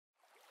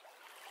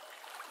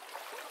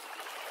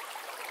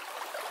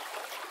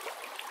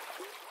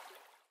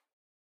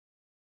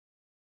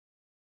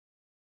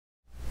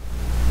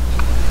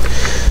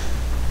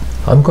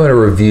I'm going to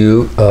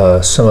review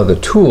some of the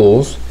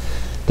tools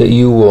that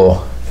you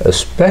will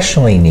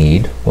especially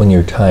need when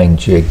you're tying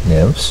jigged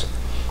nymphs.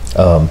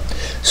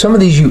 Some of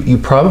these you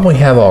probably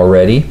have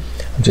already.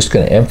 I'm just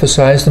going to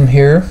emphasize them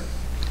here.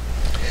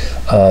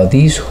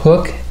 These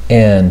hook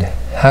and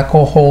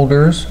hackle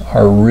holders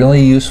are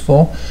really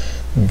useful,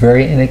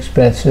 very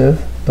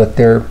inexpensive, but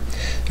they're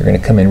going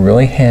to come in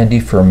really handy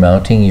for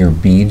mounting your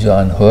beads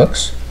on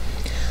hooks.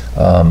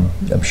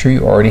 I'm sure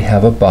you already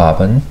have a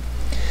bobbin.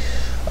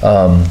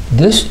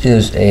 This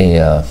is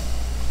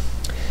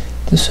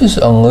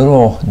a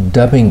little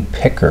dubbing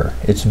picker.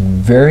 It's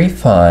very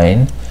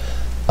fine,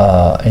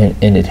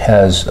 and it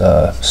has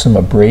some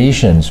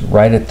abrasions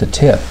right at the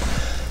tip.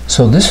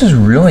 So this is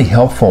really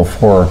helpful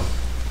for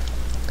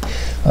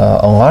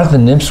a lot of the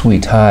nymphs we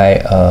tie.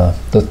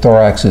 The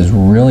thorax is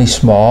really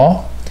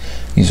small.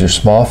 These are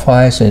small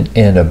flies,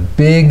 and a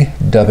big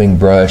dubbing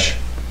brush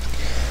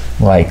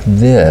like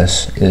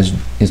this is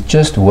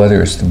just,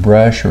 whether it's the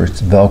brush or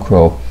it's the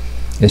Velcro,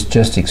 it's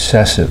just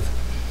excessive.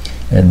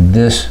 And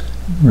this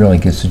really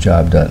gets the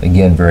job done.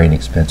 Again, very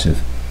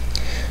inexpensive.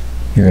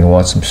 You're going to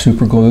want some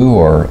super glue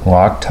or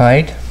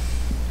Loctite,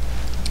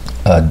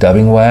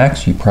 dubbing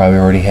wax, you probably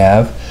already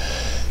have.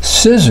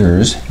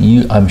 Scissors,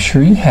 I'm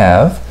sure you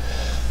have,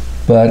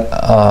 but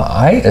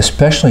I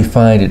especially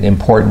find it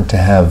important to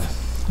have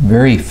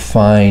very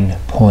fine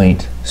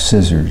point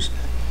scissors.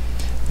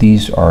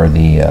 These are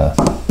new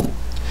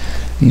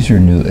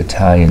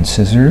Italian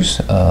scissors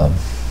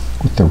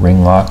with the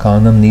ring lock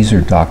on them. These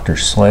are Dr.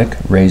 Slick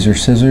razor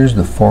scissors,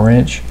 the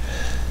 4-inch.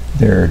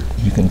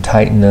 You can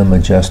tighten them,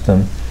 adjust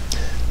them.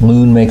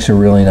 Loon makes a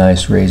really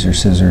nice razor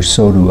scissors,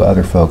 so do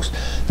other folks.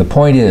 The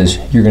point is,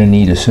 you're going to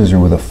need a scissor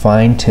with a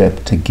fine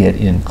tip to get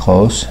in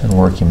close and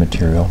work your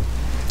material.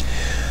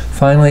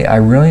 Finally, I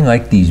really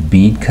like these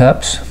bead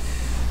cups.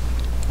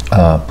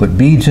 Put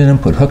beads in them,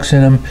 put hooks in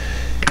them.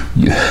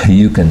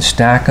 You can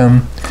stack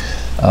them.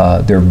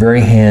 They're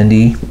very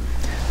handy.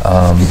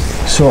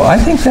 So I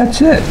think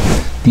that's it.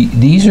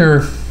 These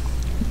are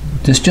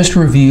just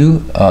review.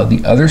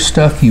 The other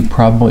stuff you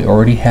probably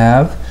already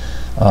have.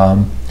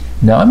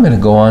 Now I'm going to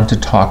go on to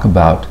talk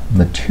about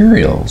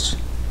materials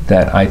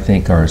that I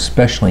think are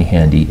especially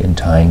handy in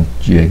tying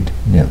jigged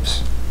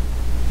nymphs.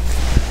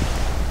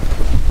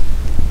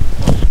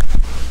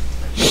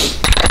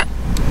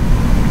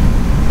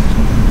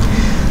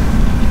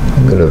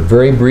 I'm going to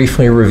very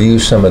briefly review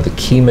some of the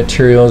key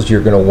materials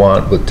you're going to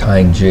want with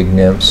tying jigged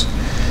nymphs.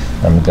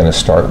 I'm going to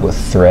start with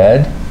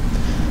thread.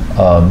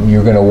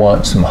 You're going to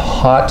want some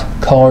hot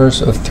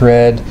colors of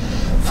thread: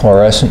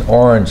 fluorescent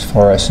orange,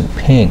 fluorescent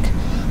pink,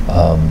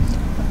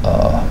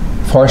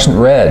 fluorescent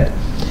red,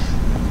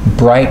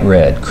 bright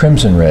red,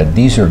 crimson red.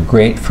 These are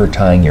great for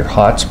tying your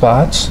hot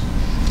spots.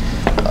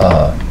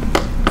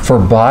 For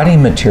body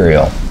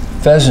material,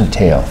 pheasant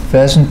tail,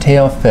 pheasant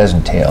tail,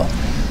 pheasant tail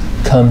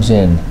comes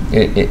in.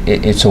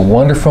 It's a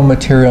wonderful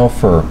material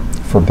for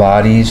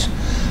bodies.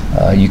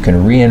 You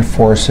can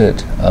reinforce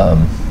it.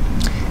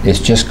 It's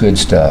just good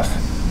stuff.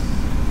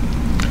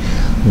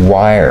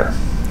 Wire.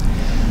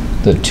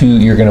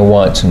 You're going to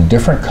want some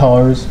different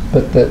colors,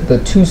 but the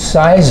two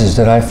sizes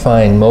that I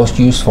find most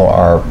useful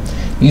are,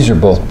 these are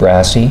both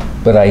brassy,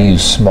 but I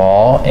use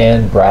small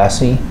and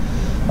brassy.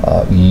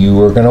 You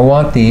are going to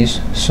want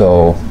these,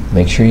 so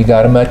make sure you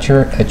got them at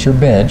your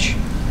bench.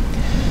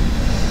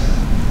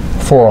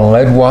 For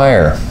lead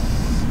wire,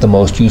 the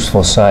most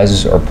useful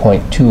sizes are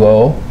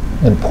 0.20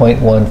 and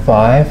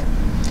 0.15.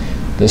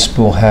 This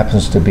spool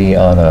happens to be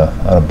on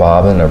a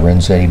bobbin, a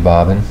Renzetti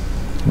bobbin.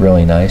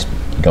 Really nice.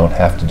 You don't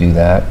have to do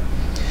that.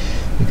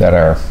 We got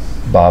our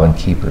bobbin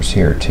keepers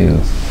here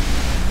too.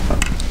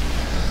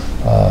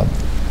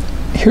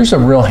 Here's a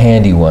real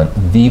handy one.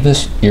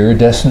 Vivus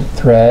iridescent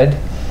thread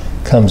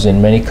comes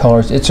in many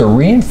colors. It's a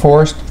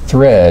reinforced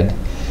thread.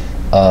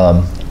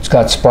 It's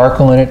got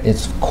sparkle in it.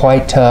 It's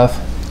quite tough.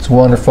 It's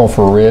wonderful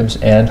for ribs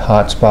and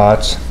hot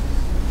spots.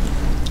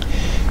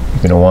 You're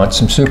going to want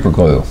some super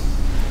glue.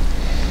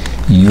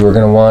 You are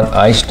going to want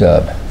ice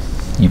dub.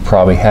 You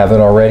probably have it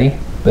already,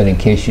 but in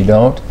case you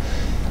don't,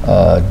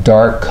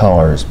 dark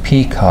colors,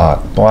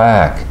 peacock,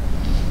 black,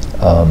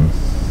 some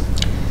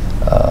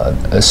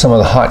of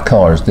the hot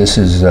colors. This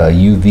is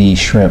UV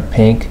shrimp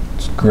pink.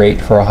 It's great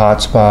for a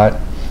hot spot.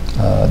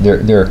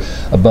 They're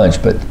a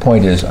bunch, but the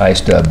point is ice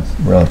dub,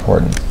 real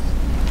important.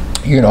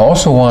 You're going to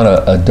also want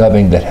a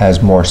dubbing that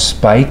has more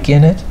spike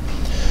in it.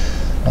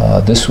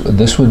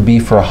 This would be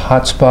for a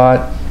hot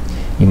spot.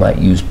 You might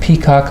use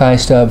peacock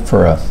ice dub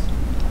for a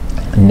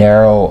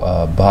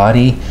narrow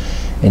body,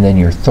 and then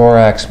your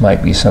thorax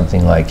might be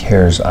something like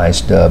Hare's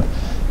ice dub.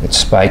 It's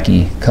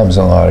spiky, comes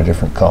in a lot of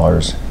different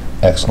colors.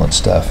 Excellent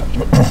stuff.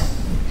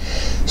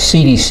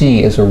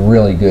 CDC is a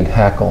really good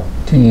hackle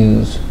to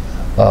use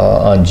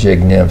on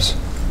jigged nymphs.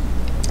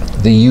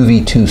 The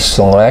UV2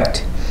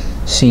 Select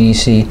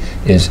CDC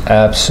is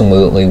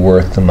absolutely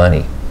worth the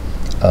money.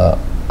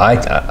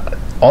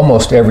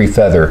 Almost every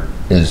feather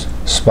is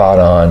spot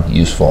on,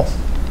 useful.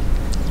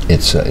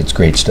 It's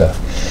great stuff.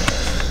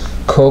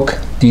 Coq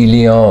de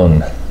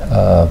Leon.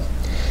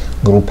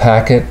 little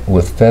packet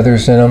with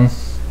feathers in them.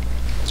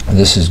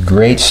 This is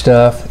great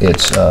stuff.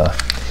 It's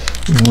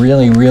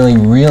really, really,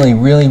 really,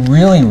 really,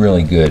 really,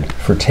 really good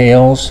for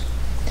tails.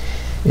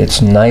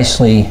 It's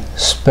nicely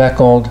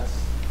speckled.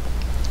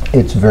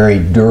 It's very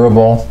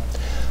durable.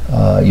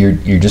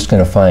 You're just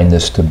going to find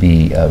this to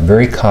be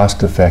very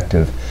cost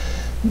effective.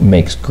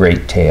 Makes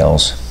great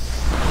tails.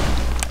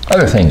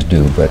 Other things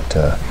do,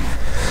 but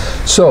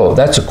so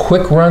that's a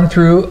quick run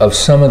through of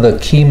some of the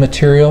key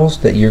materials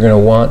that you're going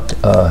to want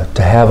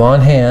to have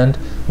on hand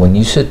when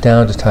you sit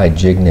down to tie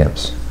Jigged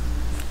Nymphs.